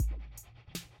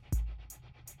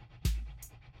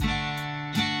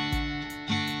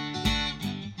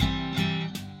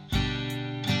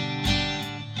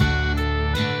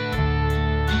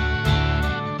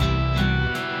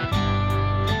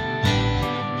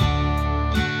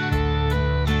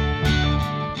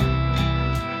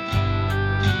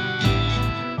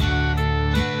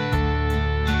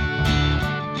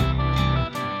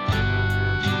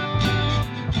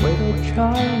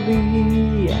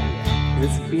Charlie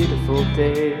this beautiful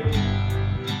day,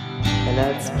 and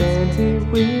I'd spend it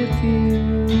with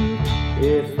you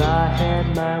if I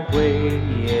had my way,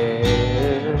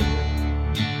 yeah.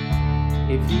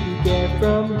 If you get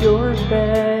from your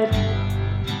bed,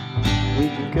 we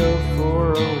can go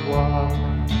for a walk,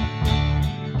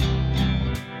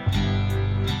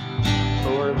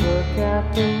 or look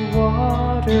at the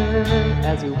water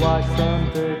as we watch from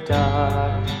the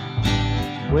dock.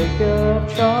 Wake up,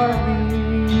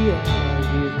 Charlie,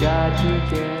 you've got to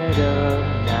get up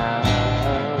now.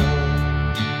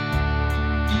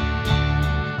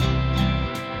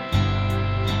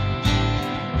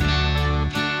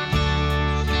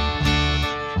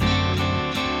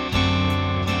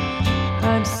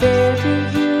 I'm sitting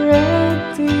here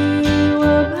empty,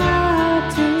 what am I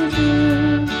to do?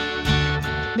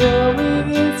 Knowing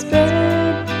it's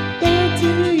been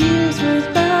 2 years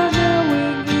without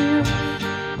knowing you.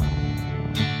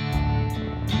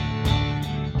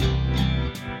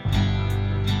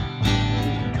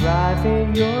 Driving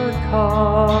your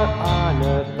car on a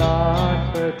thought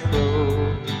patrol,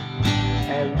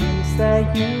 at least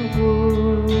that you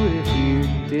would if you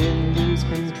didn't lose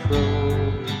control.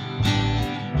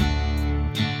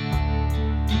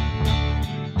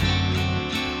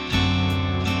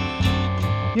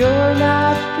 You're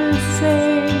not the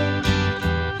same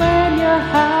when you're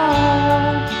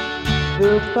high.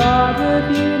 The thought of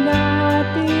you not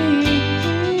being